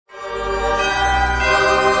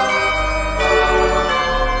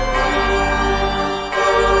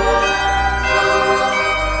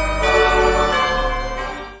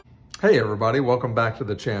Hey everybody, welcome back to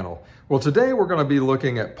the channel. Well, today we're going to be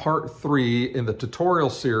looking at part 3 in the tutorial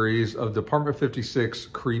series of Department 56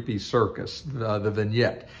 Creepy Circus, the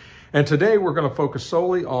vignette. And today we're going to focus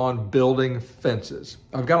solely on building fences.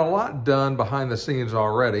 I've got a lot done behind the scenes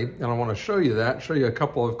already, and I want to show you that, show you a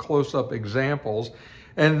couple of close-up examples,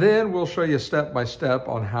 and then we'll show you step by step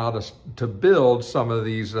on how to build some of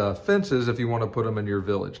these fences if you want to put them in your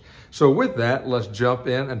village. So with that, let's jump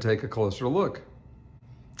in and take a closer look.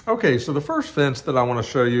 Okay, so the first fence that I want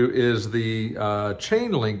to show you is the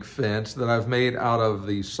chain link fence that I've made out of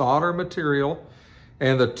the solder material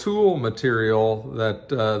and the tulle material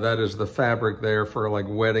that is the fabric there for like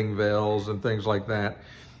wedding veils and things like that.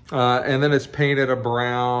 And then it's painted a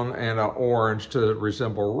brown and an orange to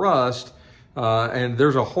resemble rust. And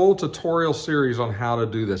there's a whole tutorial series on how to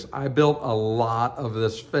do this. I built a lot of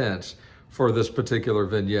this fence for this particular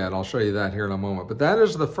vignette. I'll show you that here in a moment. But that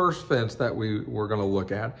is the first fence that we're going to look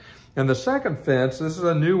at. And the second fence, this is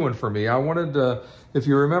a new one for me. I wanted to, if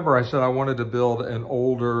you remember, I said I wanted to build an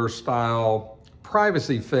older style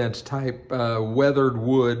privacy fence type weathered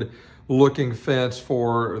wood looking fence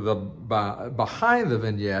for the behind the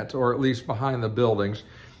vignette, or at least behind the buildings.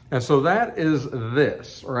 And so that is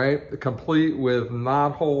this, right? Complete with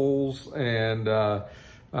knot holes and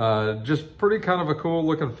just pretty kind of a cool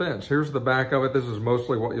looking fence. Here's the back of it. This is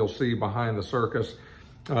mostly what you'll see behind the circus,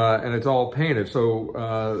 and it's all painted.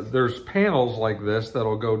 So there's panels like this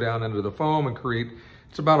that'll go down into the foam and create,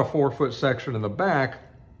 it's about a 4-foot section in the back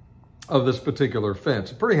of this particular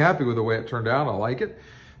fence. I'm pretty happy with the way it turned out. I like it.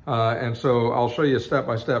 And so I'll show you step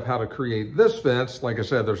by step how to create this fence. Like I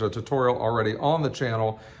said, there's a tutorial already on the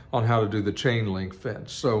channel on how to do the chain link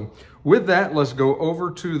fence. So with that, let's go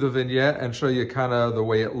over to the vignette and show you kind of the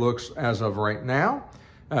way it looks as of right now.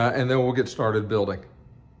 And then we'll get started building.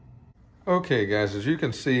 Okay guys, as you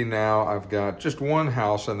can see now, I've got just one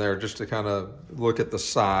house in there just to kind of look at the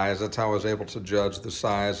size. That's how I was able to judge the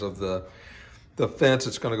size of the fence.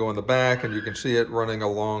 It's going to go in the back, and you can see it running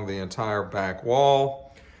along the entire back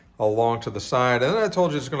wall, along to the side. And then I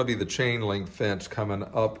told you it's going to be the chain link fence coming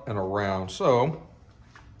up and around. So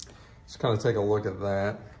let's kind of take a look at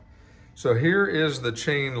that. So here is the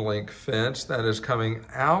chain link fence that is coming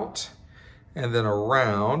out and then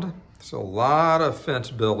around. So a lot of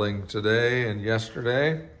fence building today and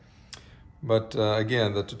yesterday. But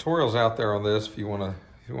again, the tutorial's out there on this. If you want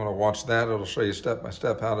to watch that, it'll show you step by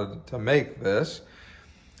step how to make this.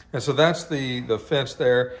 And so that's the fence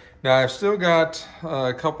there. Now I've still got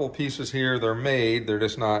a couple pieces here. They're made. They're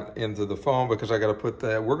just not into the foam because I got to put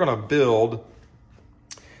that. We're going to build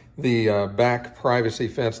the back privacy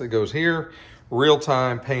fence that goes here, real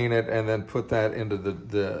time, paint it, and then put that into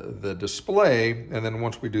the display. And then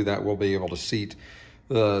once we do that, we'll be able to seat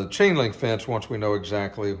the chain link fence once we know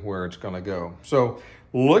exactly where it's going to go. So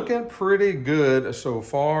looking pretty good so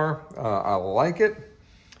far. I like it.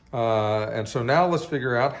 And so now let's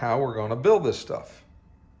figure out how we're going to build this stuff.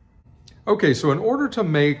 Okay, so in order to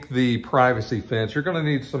make the privacy fence, you're going to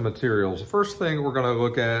need some materials. The first thing we're going to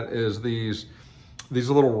look at is these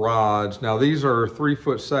little rods. Now these are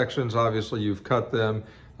 3-foot sections. Obviously you've cut them.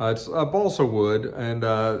 It's a balsa wood and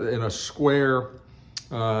in a square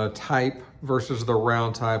type versus the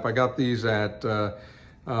round type. I got these at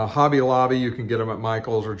Hobby Lobby. You can get them at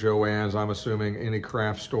Michael's or Joann's, I'm assuming, any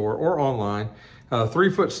craft store, or online.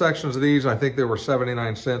 3-foot sections of these, I think they were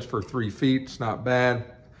 79 cents for 3 feet. It's not bad.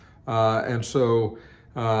 And so,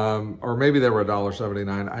 or maybe they were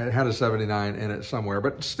 $1.79. I had a 79 in it somewhere,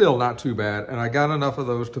 but still not too bad. And I got enough of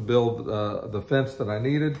those to build the fence that I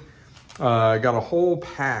needed. I got a whole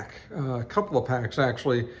pack, a couple of packs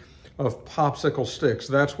actually, of popsicle sticks.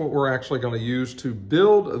 That's what we're actually going to use to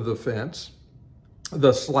build the fence,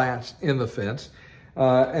 the slats in the fence.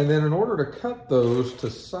 And then in order to cut those to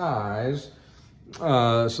size,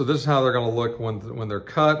 so this is how they're going to look when they're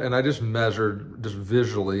cut. And I just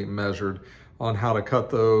visually measured on how to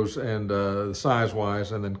cut those and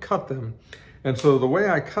size-wise, and then cut them. And so the way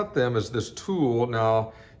I cut them is this tool.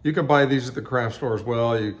 Now, you can buy these at the craft store as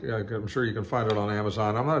well. I'm sure you can find it on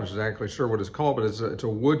Amazon. I'm not exactly sure what it's called, but it's a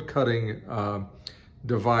wood cutting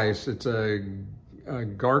device. It's a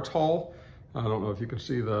Gartol. I don't know if you can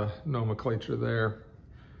see the nomenclature there.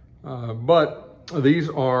 But these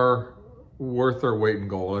are worth their weight in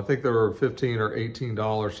gold. I think they were $15 or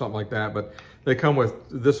 $18, something like that. But they come with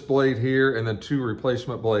this blade here and then 2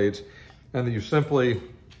 replacement blades. And then you simply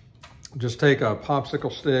just take a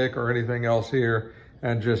popsicle stick or anything else here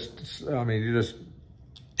and you just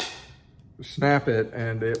snap it,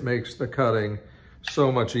 and it makes the cutting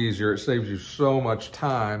so much easier. It saves you so much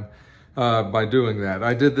time by doing that.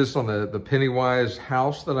 I did this on the Pennywise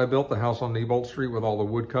house that I built, the house on Nebolt Street with all the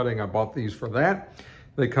wood cutting. I bought these for that.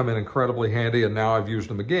 They come in incredibly handy, and now I've used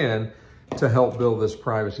them again to help build this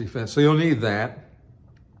privacy fence. So you'll need that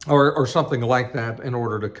or something like that in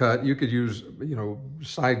order to cut. You could use, you know,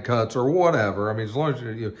 side cuts or whatever. I mean, as long as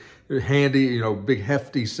you're handy, you know, big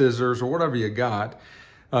hefty scissors or whatever you got,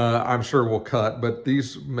 I'm sure will cut. But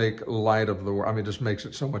these make light of the work. I mean, it just makes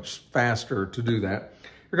it so much faster to do that.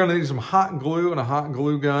 You're going to need some hot glue and a hot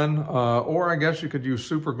glue gun, or I guess you could use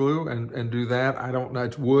super glue and do that. I don't know,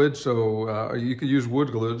 it's wood, so you could use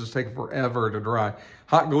wood glue. It'll just take forever to dry.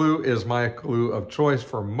 Hot glue is my glue of choice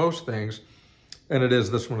for most things, and it is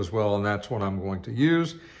this one as well, and that's what I'm going to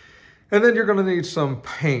use. And then you're going to need some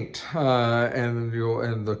paint, and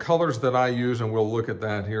the colors that I use, and we'll look at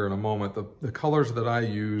that here in a moment. The colors that I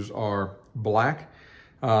use are black,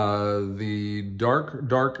 the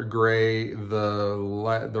dark gray,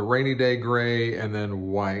 the rainy day gray, and then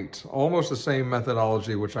white. Almost the same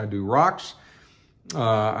methodology which I do rocks.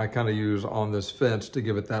 I kind of use on this fence to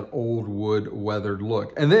give it that old wood weathered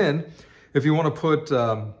look. And then if you want to put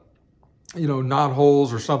you know, knot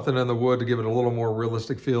holes or something in the wood to give it a little more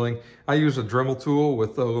realistic feeling, I use a Dremel tool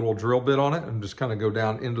with a little drill bit on it and just kind of go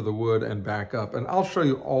down into the wood and back up. And I'll show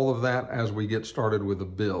you all of that as we get started with the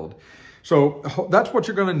build. So that's what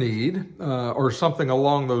you're going to need, or something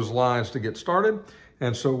along those lines to get started.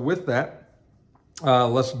 And so with that,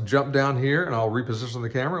 let's jump down here and I'll reposition the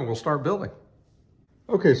camera and we'll start building.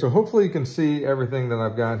 Okay, so hopefully you can see everything that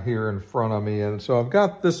I've got here in front of me. And so I've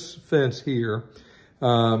got this fence here.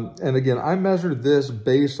 And again, I measured this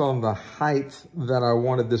based on the height that I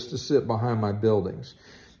wanted this to sit behind my buildings.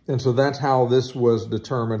 And so that's how this was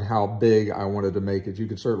determined how big I wanted to make it. You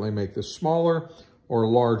could certainly make this smaller or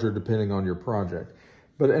larger depending on your project.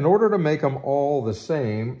 But in order to make them all the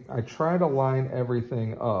same, I try to line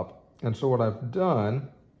everything up. And so what I've done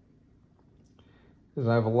is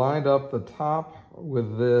I've lined up the top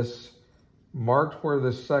with this, marked where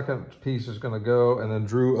this second piece is going to go, and then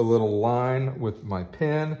drew a little line with my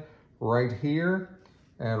pen right here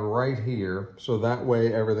and right here. So that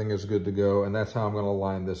way everything is good to go. And that's how I'm going to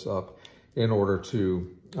line this up in order to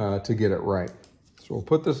get it right. So we'll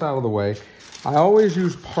put this out of the way. I always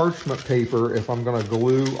use parchment paper if I'm going to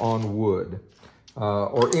glue on wood,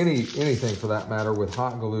 or anything for that matter with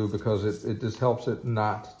hot glue, because it just helps it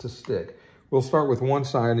not to stick. We'll start with one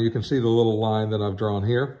side, and you can see the little line that I've drawn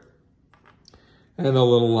here and the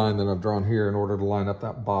little line that I've drawn here in order to line up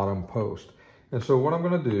that bottom post. And so what I'm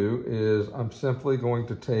going to do is I'm simply going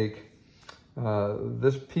to take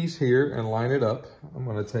this piece here and line it up. I'm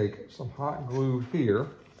going to take some hot glue here.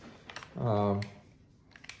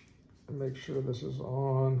 Make sure this is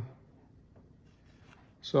on.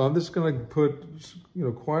 So I'm just going to put, you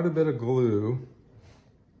know, quite a bit of glue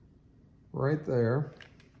right there.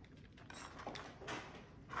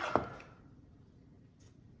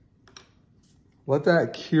 Let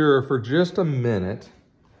that cure for just a minute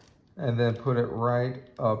and then put it right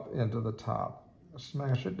up into the top.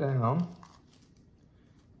 Smash it down.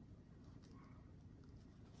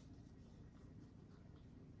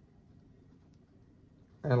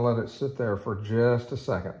 And let it sit there for just a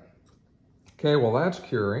second. Okay, well that's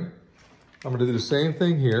curing. I'm gonna do the same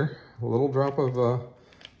thing here. A little drop of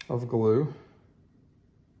glue.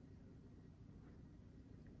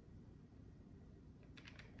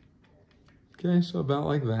 Okay, so about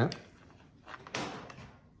like that.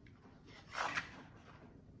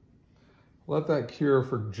 Let that cure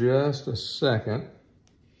for just a second.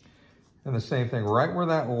 And the same thing, right where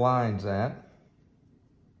that line's at.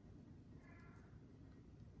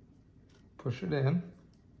 Push it in.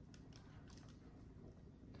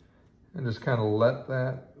 And just kind of let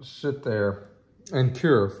that sit there and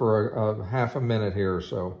cure for a half a minute here or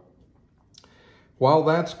so. While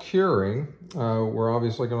that's curing, we're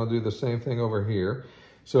obviously going to do the same thing over here.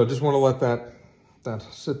 So I just want to let that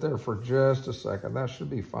sit there for just a second. That should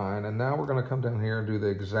be fine. And now we're going to come down here and do the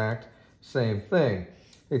exact same thing.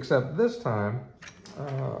 Except this time,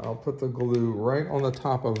 I'll put the glue right on the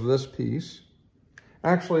top of this piece.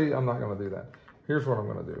 Actually, I'm not going to do that. Here's what I'm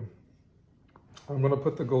going to do. I'm going to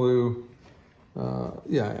put the glue,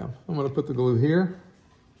 yeah, I am. I'm going to put the glue here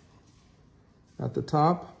at the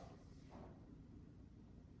top.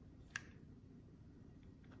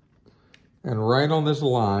 And right on this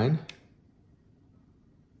line.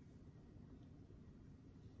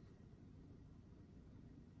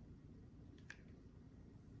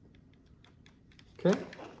 Okay.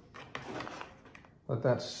 Let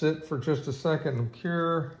that sit for just a second and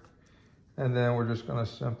cure. And then we're just going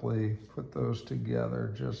to simply put those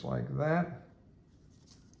together just like that.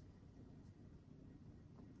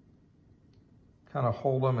 kind of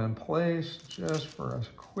hold them in place just for a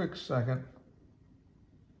quick second.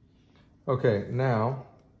 Okay, now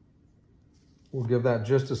we'll give that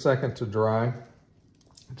just a second to dry.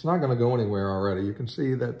 It's not going to go anywhere already. You can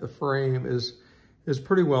see that the frame is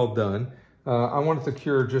pretty well done. I want it to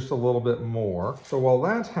cure just a little bit more. So while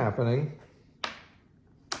that's happening,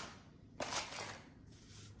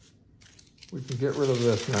 we can get rid of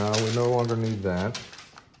this now. We no longer need that.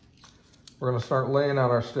 We're going to start laying out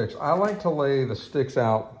our sticks. I like to lay the sticks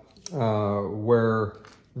out where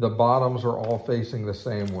the bottoms are all facing the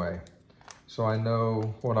same way, so I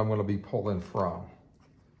know what I'm going to be pulling from.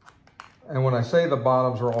 And when I say the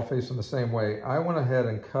bottoms are all facing the same way, I went ahead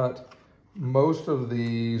and cut most of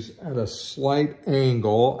these at a slight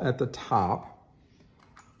angle at the top,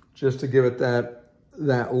 just to give it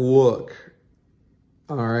that look.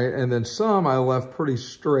 All right, and then some I left pretty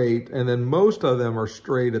straight, and then most of them are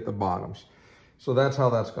straight at the bottoms. So that's how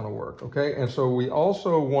that's going to work, okay? And so we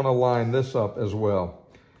also want to line this up as well.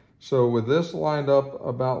 So with this lined up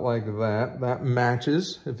about like that, that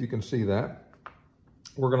matches, if you can see that.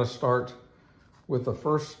 We're going to start with the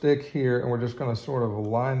first stick here, and we're just going to sort of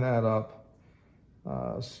line that up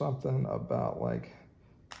something about like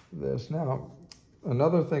this. Now,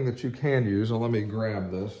 another thing that you can use, and let me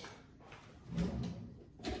grab this.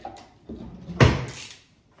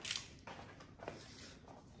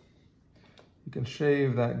 You can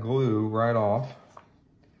shave that glue right off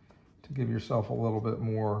to give yourself a little bit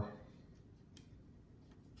more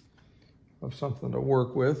of something to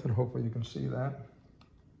work with, and hopefully you can see that.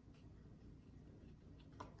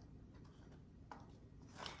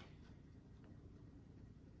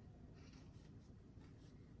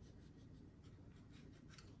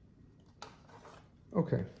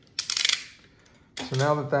 Okay, so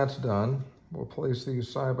now that that's done, we'll place these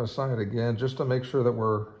side by side again, just to make sure that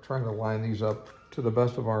we're trying to line these up to the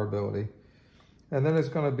best of our ability. And then it's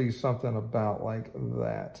going to be something about like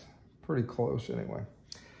that, pretty close anyway.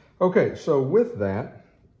 Okay, so with that,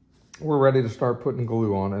 we're ready to start putting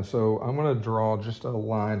glue on. And so I'm going to draw just a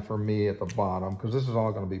line for me at the bottom, because this is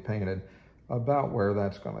all going to be painted, about where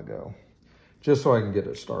that's going to go, just so I can get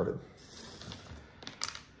it started.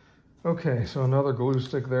 Okay, so another glue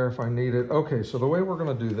stick there if I need it. Okay, so the way we're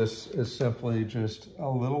going to do this is simply just a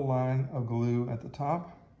little line of glue at the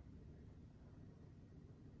top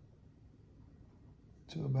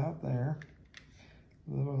to about there.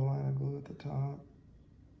 A little line of glue at the top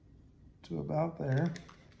to about there.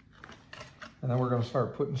 And then we're going to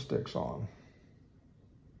start putting sticks on.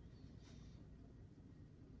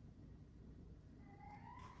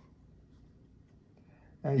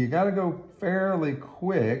 Now you got to go fairly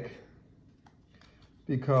quick,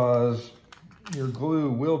 because your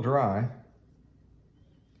glue will dry,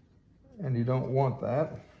 and you don't want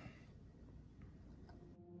that.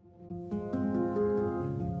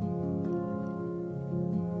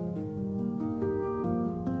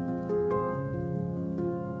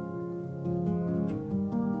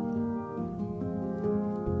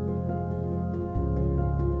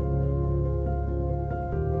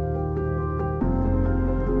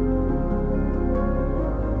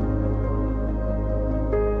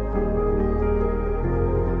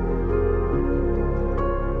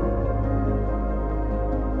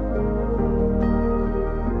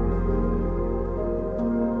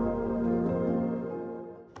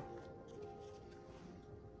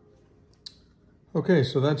 Okay,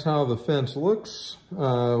 so that's how the fence looks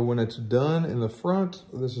when it's done in the front.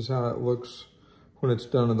 This is how it looks when it's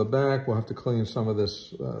done in the back. We'll have to clean some of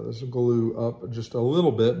this glue up just a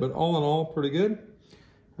little bit, but all in all, pretty good.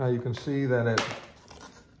 You can see that it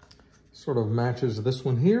sort of matches this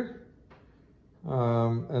one here.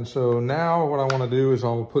 And so now what I want to do is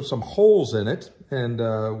I'll put some holes in it, and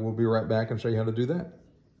we'll be right back and show you how to do that.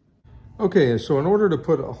 Okay, so in order to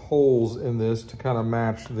put holes in this to kind of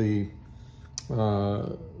match the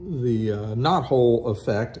knot hole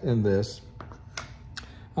effect in this,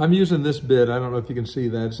 I'm using this bit. I don't know if you can see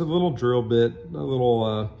that. It's a little drill bit, a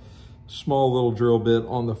little small little drill bit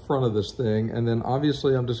on the front of this thing. And then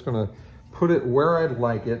obviously I'm just gonna put it where I'd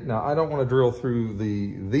like it. Now I don't wanna drill through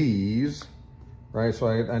these, right? So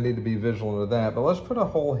I need to be vigilant of that, but let's put a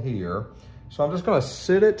hole here. So I'm just gonna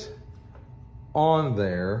sit it on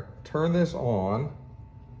there, turn this on.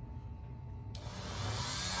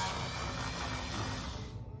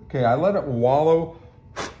 Okay, I let it wallow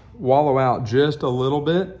out just a little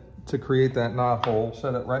bit to create that knot hole.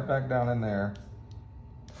 Set it right back down in there.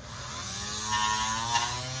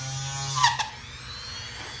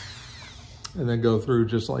 And then go through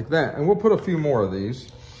just like that. And we'll put a few more of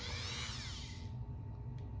these.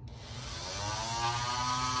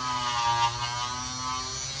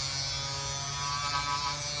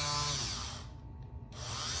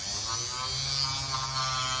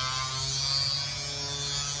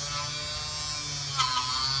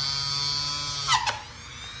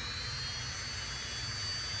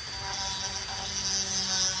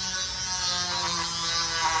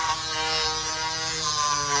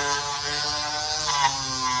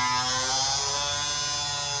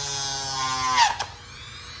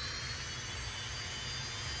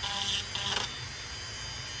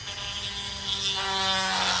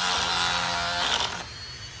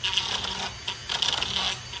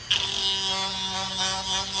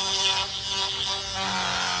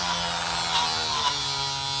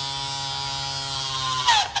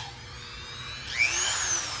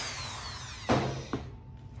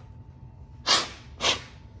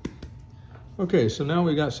 Okay, so now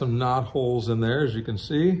we got some knot holes in there, as you can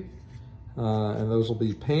see, and those will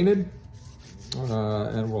be painted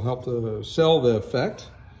and will help to sell the effect.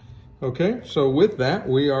 Okay, so with that,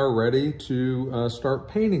 we are ready to start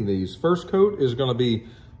painting these. First coat is gonna be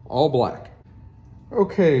all black.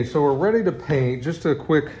 Okay, so we're ready to paint. Just a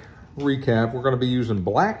quick recap, we're gonna be using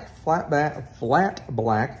black, flat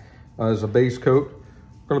black as a base coat.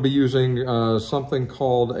 We're gonna be using something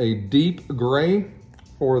called a deep gray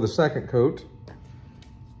for the second coat,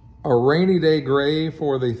 a rainy day gray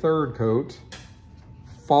for the third coat,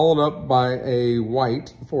 followed up by a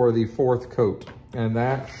white for the fourth coat. And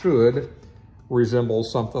that should resemble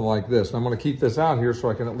something like this. I'm gonna keep this out here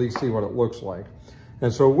so I can at least see what it looks like.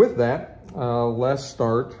 And so with that, let's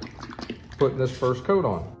start putting this first coat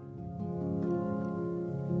on.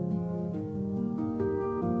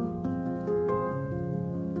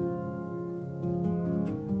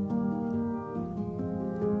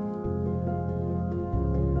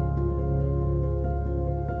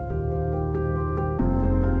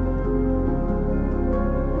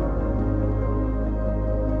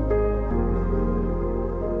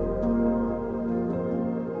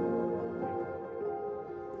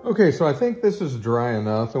 Okay, so I think this is dry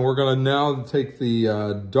enough, and we're gonna now take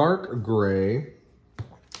the dark gray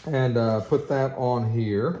and put that on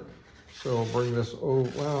here. So I'll bring this, oh,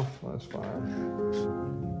 well, that's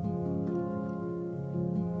fine.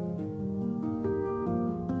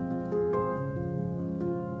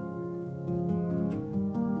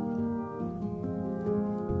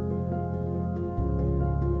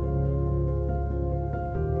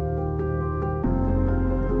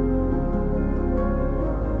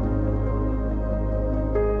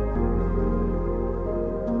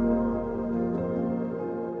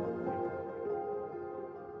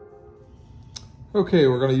 Okay,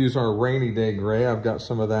 we're gonna use our rainy day gray. I've got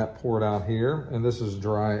some of that poured out here, and this is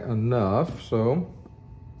dry enough, so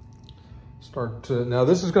now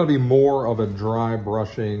this is gonna be more of a dry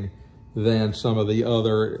brushing than some of the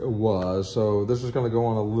other was. So this is gonna go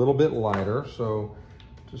on a little bit lighter. So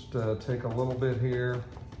just take a little bit here,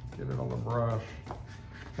 get it on the brush,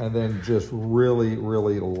 and then just really,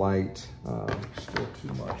 really light. Still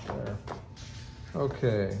too much there.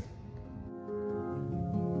 Okay.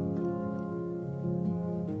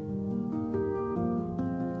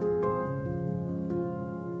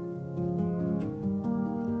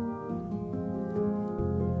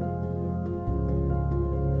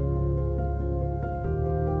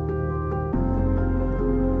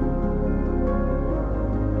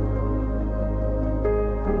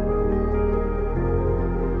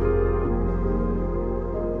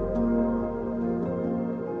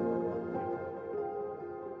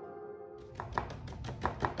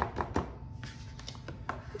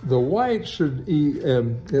 The white should,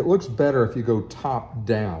 it looks better if you go top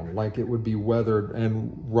down, like it would be weathered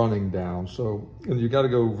and running down. So, and you got to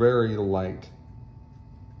go very light.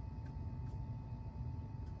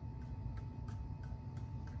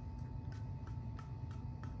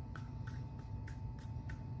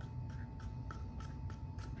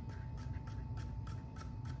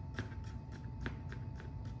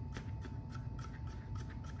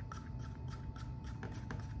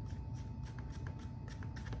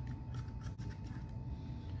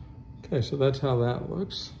 Okay, so that's how that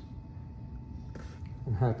looks.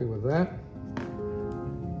 I'm happy with that.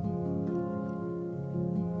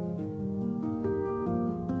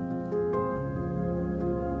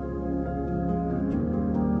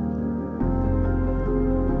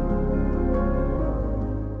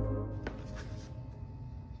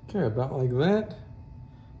 Okay, about like that.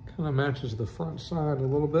 Kind of matches the front side a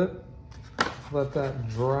little bit. Let that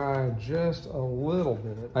dry just a little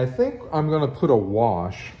bit. I think I'm gonna put a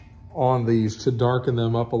wash on these to darken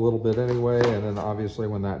them up a little bit anyway, and then obviously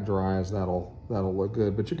when that dries, that'll look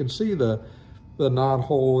good. But you can see the knot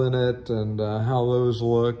hole in it and how those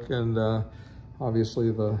look, and obviously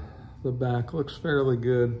the back looks fairly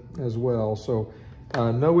good as well. So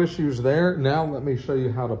no issues there. Now let me show you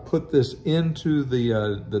how to put this into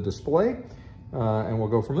the display, and we'll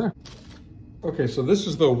go from there. Okay, so this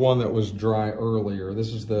is the one that was dry earlier.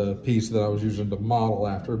 This is the piece that I was using to model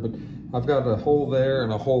after, but I've got a hole there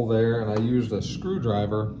and a hole there, and I used a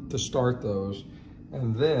screwdriver to start those.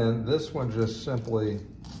 And then this one just simply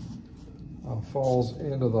falls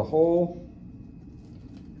into the hole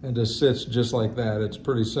and just sits just like that. It's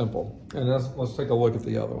pretty simple. And let's take a look at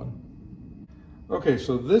the other one. Okay,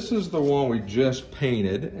 so this is the one we just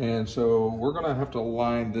painted, and so we're gonna have to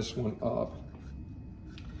line this one up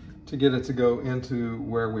to get it to go into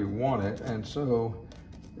where we want it. And so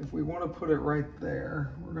if we want to put it right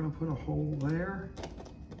there, we're going to put a hole there.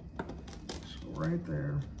 So right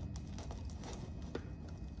there.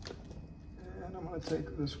 want to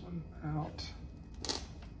take this one out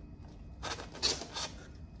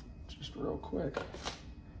just real quick.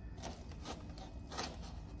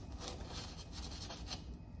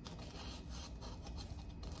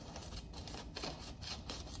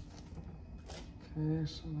 Okay,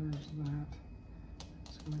 so there's that.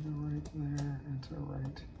 It's going to go right there into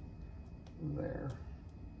right there.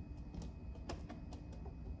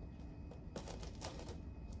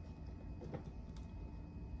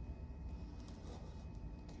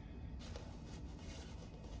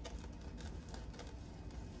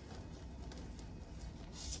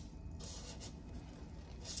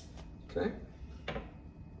 Okay.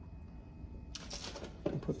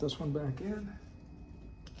 I'll put this one back in.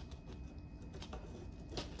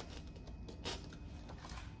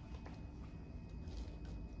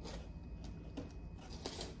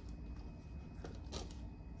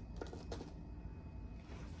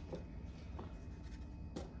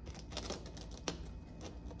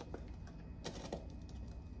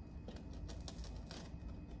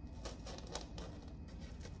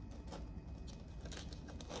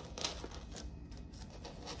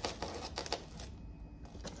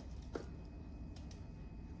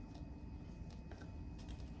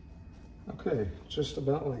 Okay, just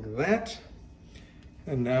about like that.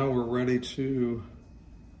 And now we're ready to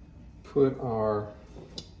put our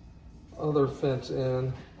other fence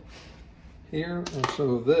in here. And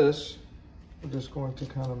so this, we're just going to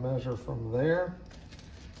kind of measure from there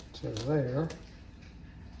to there.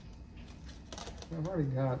 I've already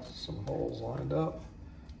got some holes lined up,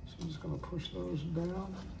 so I'm just going to push those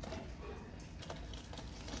down.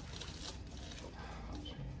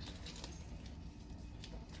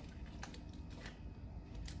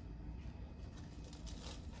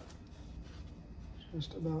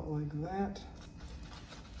 Just about like that.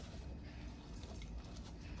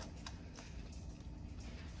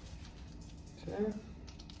 Okay.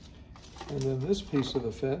 And then this piece of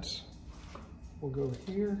the fence will go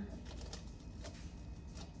here.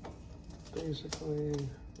 Basically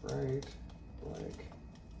right like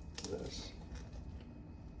this.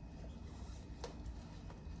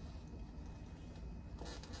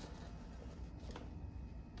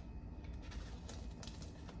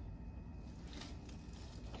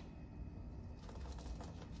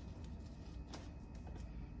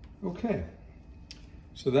 Okay,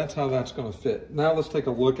 so that's how that's going to fit. Now let's take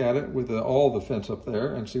a look at it with all the fence up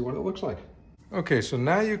there and see what it looks like. Okay, so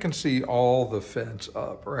now you can see all the fence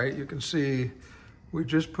up, right? You can see we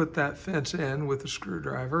just put that fence in with the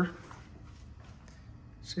screwdriver.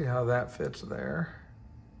 See how that fits there.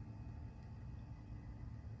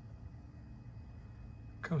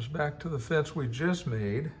 Comes back to the fence we just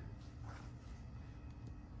made.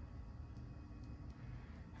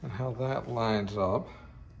 And how that lines up.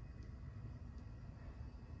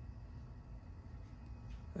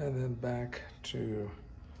 And then back to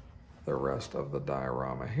the rest of the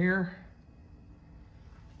diorama here.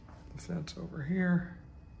 The fence over here.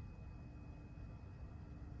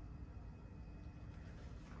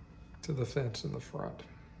 To the fence in the front.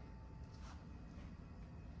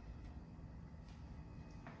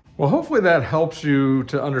 Well, hopefully that helps you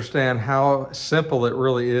to understand how simple it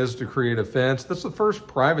really is to create a fence. That's the first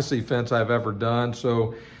privacy fence I've ever done.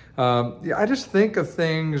 So yeah, I just think of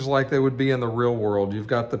things like they would be in the real world. You've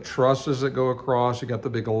got the trusses that go across, you got the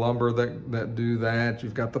big lumber that do that,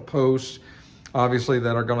 you've got the posts, obviously,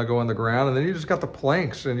 that are gonna go in the ground, and then you just got the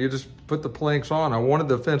planks, and you just put the planks on. I wanted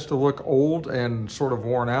the fence to look old and sort of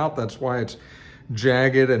worn out. That's why it's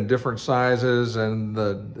jagged and different sizes, and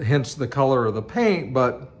hence the color of the paint,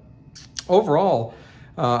 but overall,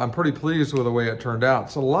 I'm pretty pleased with the way it turned out.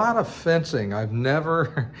 It's a lot of fencing. I've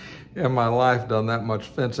never in my life done that much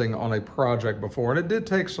fencing on a project before, and it did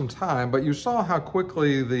take some time, but you saw how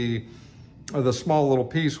quickly the small little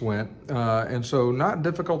piece went, and so not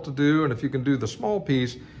difficult to do, and if you can do the small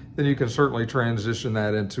piece, then you can certainly transition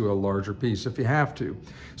that into a larger piece if you have to.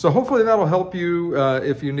 So hopefully that'll help you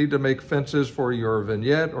if you need to make fences for your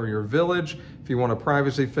vignette or your village. If you want a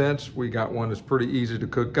privacy fence, we got one that's pretty easy to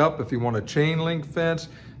cook up. If you want a chain link fence,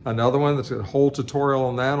 another one that's a whole tutorial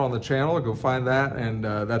on that on the channel, go find that, and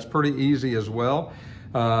that's pretty easy as well.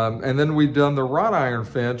 And then we've done the wrought iron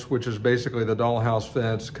fence, which is basically the dollhouse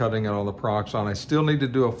fence, cutting it on the Proxxon. I still need to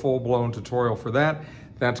do a full-blown tutorial for that.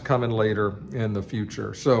 That's coming later in the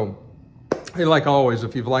future. So, hey, like always,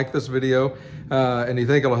 if you've liked this video and you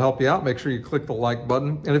think it'll help you out, make sure you click the like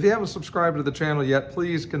button. And if you haven't subscribed to the channel yet,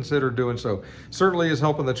 please consider doing so. Certainly is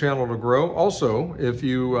helping the channel to grow. Also, if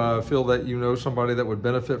you feel that you know somebody that would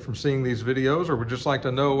benefit from seeing these videos or would just like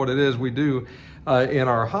to know what it is we do in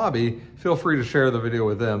our hobby, feel free to share the video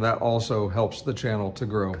with them. That also helps the channel to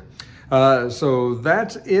grow. So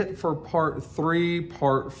that's it for part 3.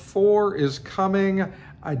 Part 4 is coming.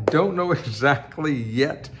 I don't know exactly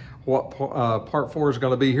yet what part 4 is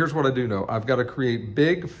going to be. Here's what I do know. I've got to create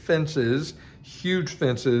big fences, huge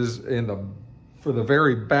fences for the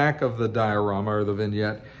very back of the diorama or the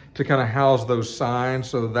vignette to kind of house those signs.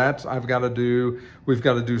 So that's I've got to do. We've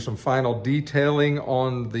got to do some final detailing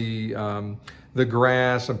on the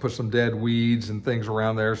grass and put some dead weeds and things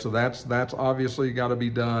around there. So that's obviously got to be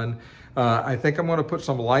done. I think I'm going to put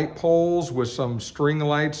some light poles with some string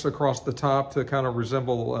lights across the top to kind of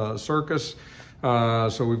resemble Circus.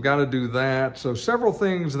 So we've got to do that. So several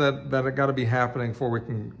things that have got to be happening before we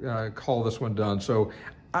can call this one done. So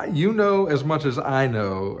you know as much as I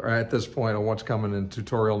know at this point on what's coming in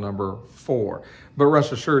tutorial number 4. But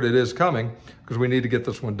rest assured it is coming because we need to get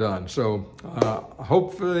this one done. So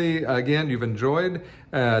hopefully, again, you've enjoyed.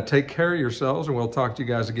 Take care of yourselves, and we'll talk to you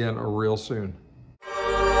guys again real soon.